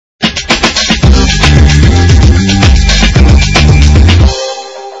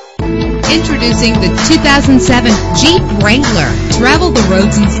Introducing the 2007 Jeep Wrangler. Travel the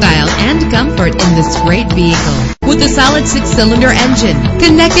roads in style and comfort in this great vehicle. With a solid 6-cylinder engine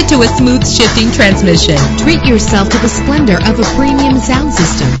connected to a smooth shifting transmission. Treat yourself to the splendor of a premium sound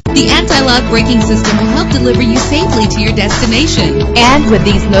system. The anti-lock braking system will help deliver you safely to your destination. And with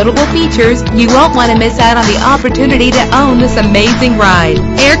these notable features, you won't want to miss out on the opportunity to own this amazing ride.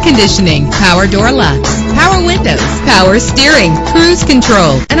 Air conditioning, power door locks, power windows, power steering, cruise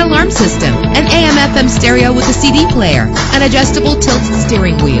control, an alarm system, an AM/FM stereo with a CD player, an adjustable tilt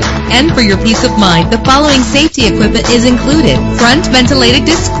steering wheel. And for your peace of mind, the following safety equipment is included: front ventilated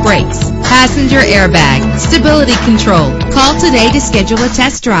disc brakes, passenger airbag, stability control. Call today to schedule a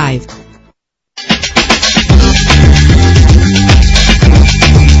test drive.